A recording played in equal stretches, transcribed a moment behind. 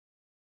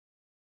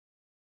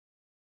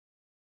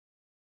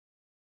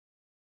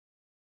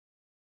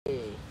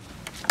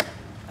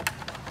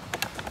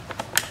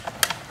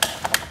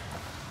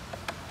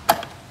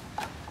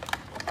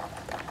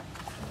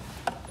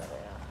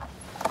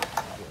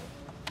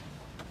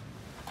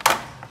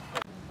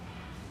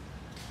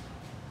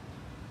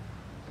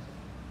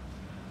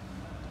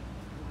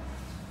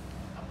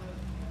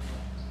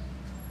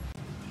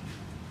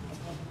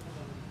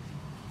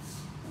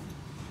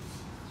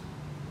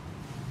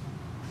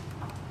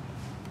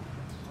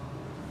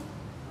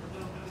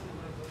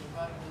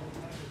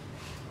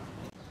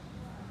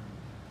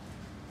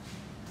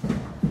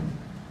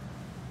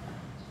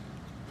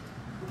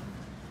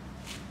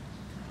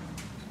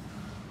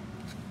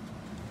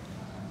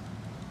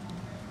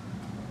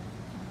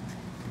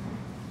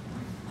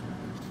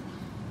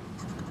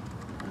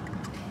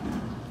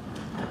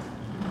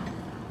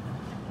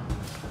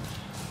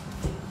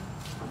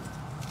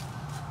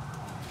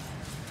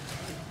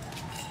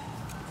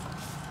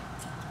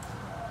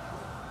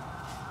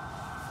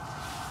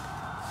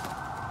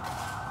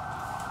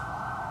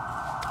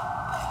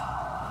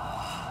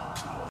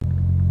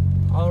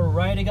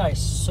Alrighty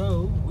guys,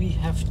 so we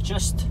have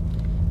just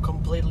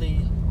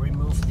completely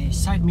removed the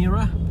side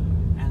mirror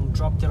and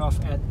dropped it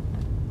off at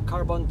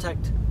Carbontech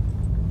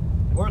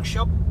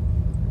workshop.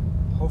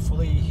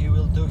 Hopefully he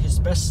will do his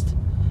best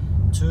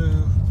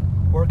to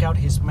work out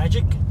his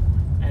magic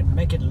and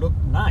make it look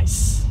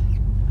nice.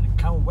 I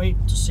can't wait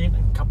to see it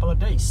in a couple of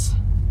days.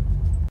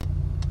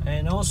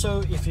 And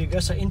also, if you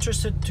guys are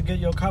interested to get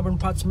your carbon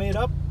parts made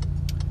up,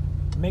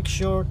 make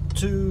sure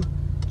to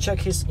check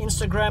his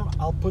Instagram.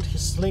 I'll put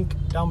his link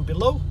down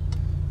below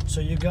so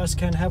you guys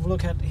can have a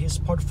look at his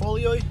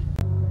portfolio.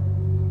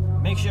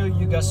 Make sure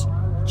you guys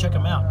check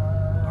him out.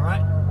 All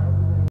right.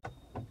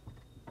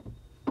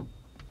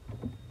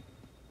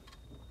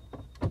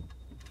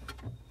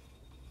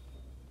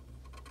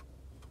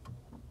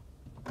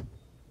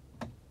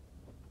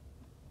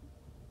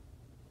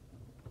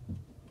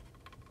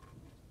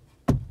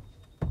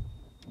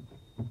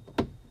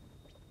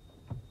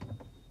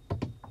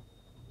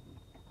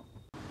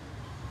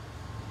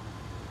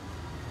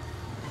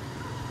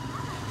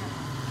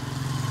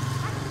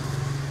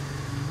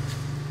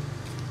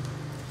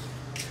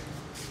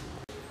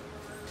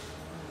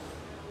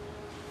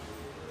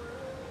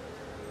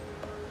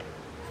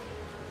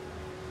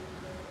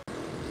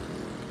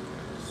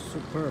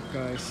 Superb,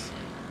 guys.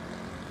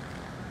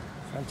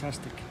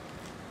 Fantastic.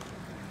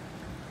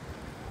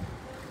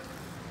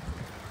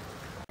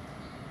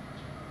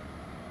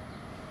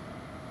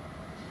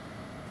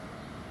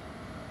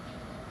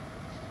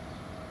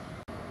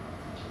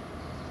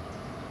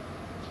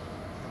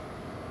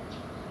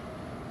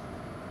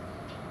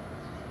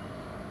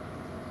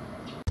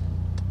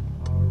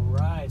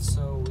 Alright,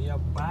 so we are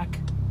back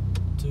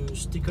to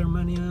Sticker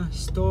Mania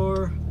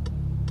store.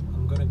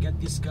 I'm gonna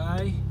get this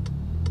guy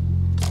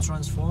to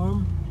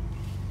transform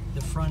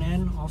the front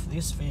end of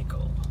this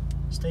vehicle.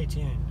 Stay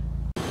tuned.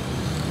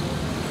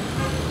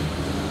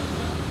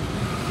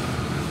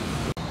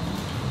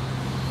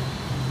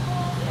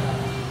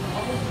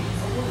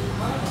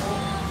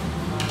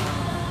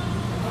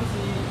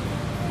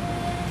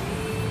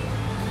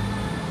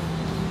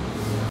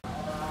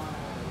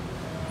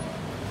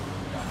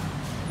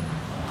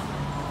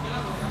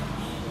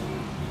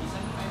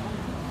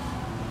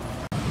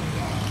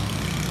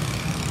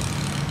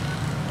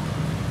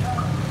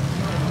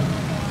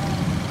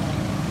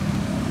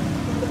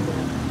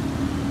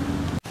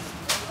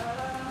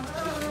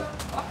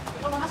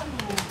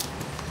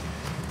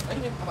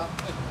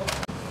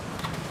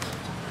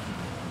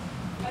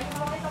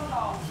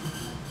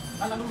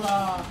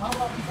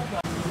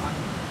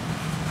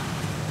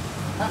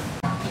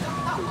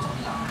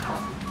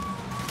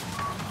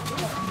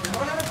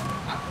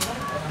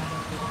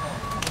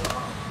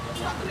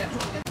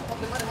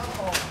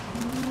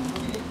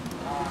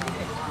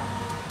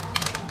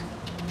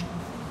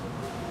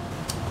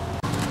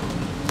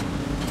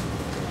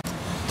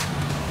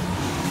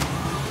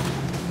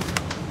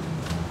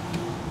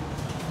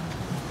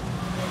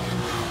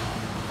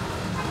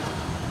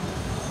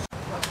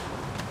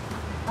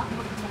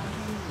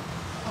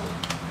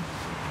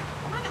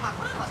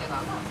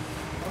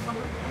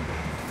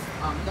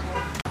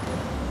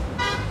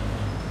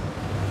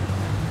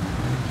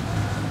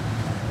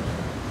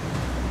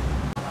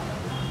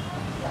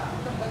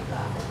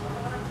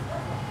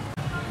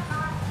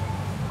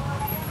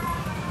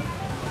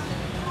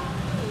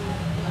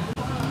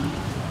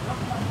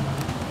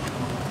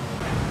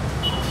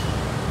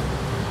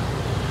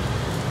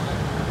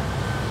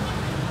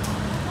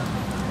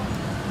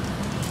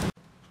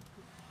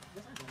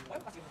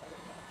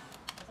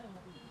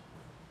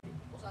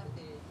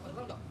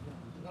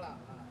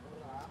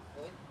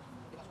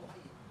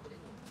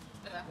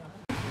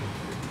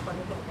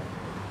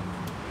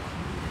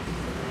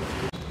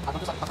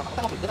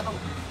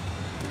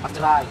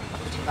 Cerai,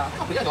 cinta.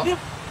 Oh, beda dong. Dia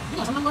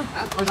enggak senang kan?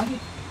 Oh, lagi.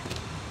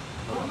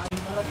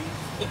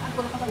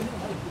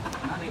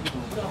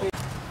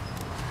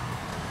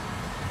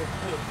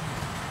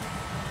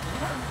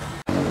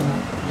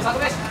 Satu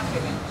guys.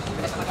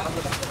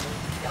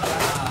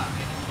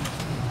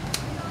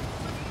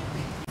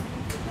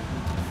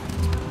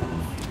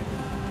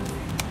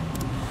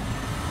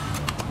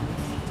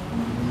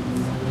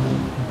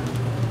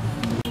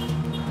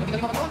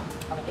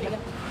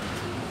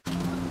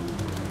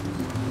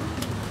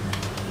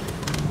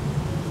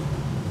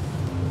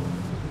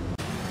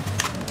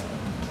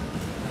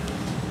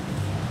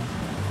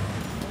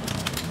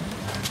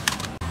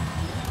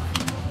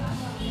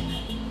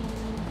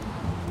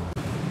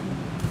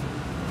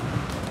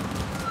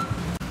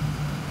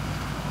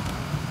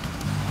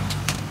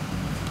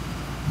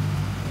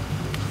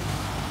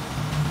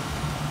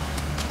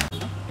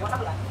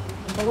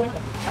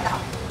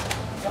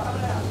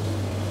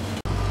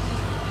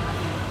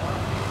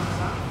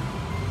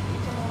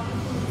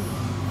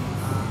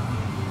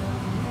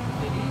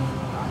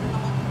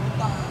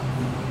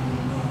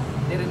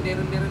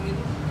 Deren itu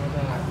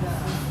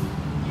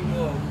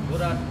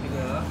berat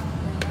juga.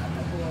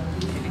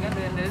 Ini kan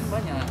deren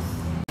banyak.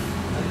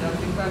 Dari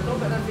ranting 1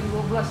 sampai ranting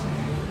 12.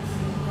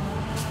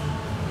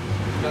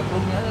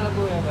 Gabungnya adalah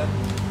gue ya kan.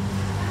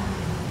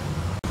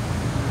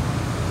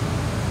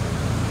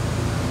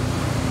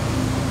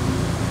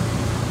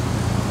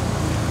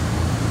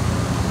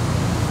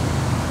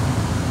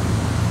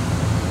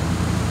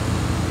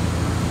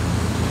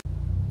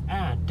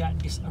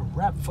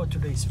 wrap for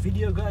today's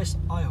video, guys.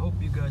 I hope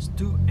you guys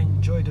do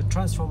enjoy the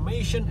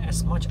transformation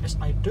as much as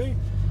I do.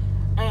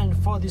 And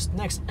for this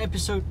next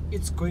episode,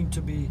 it's going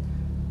to be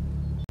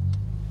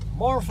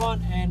more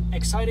fun and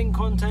exciting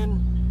content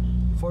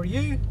for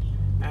you.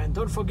 And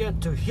don't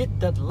forget to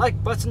hit that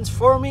like buttons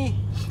for me,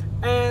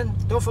 and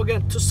don't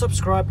forget to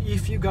subscribe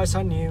if you guys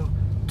are new,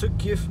 to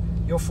give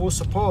your full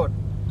support.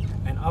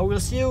 And I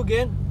will see you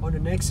again on the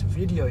next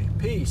video.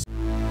 Peace.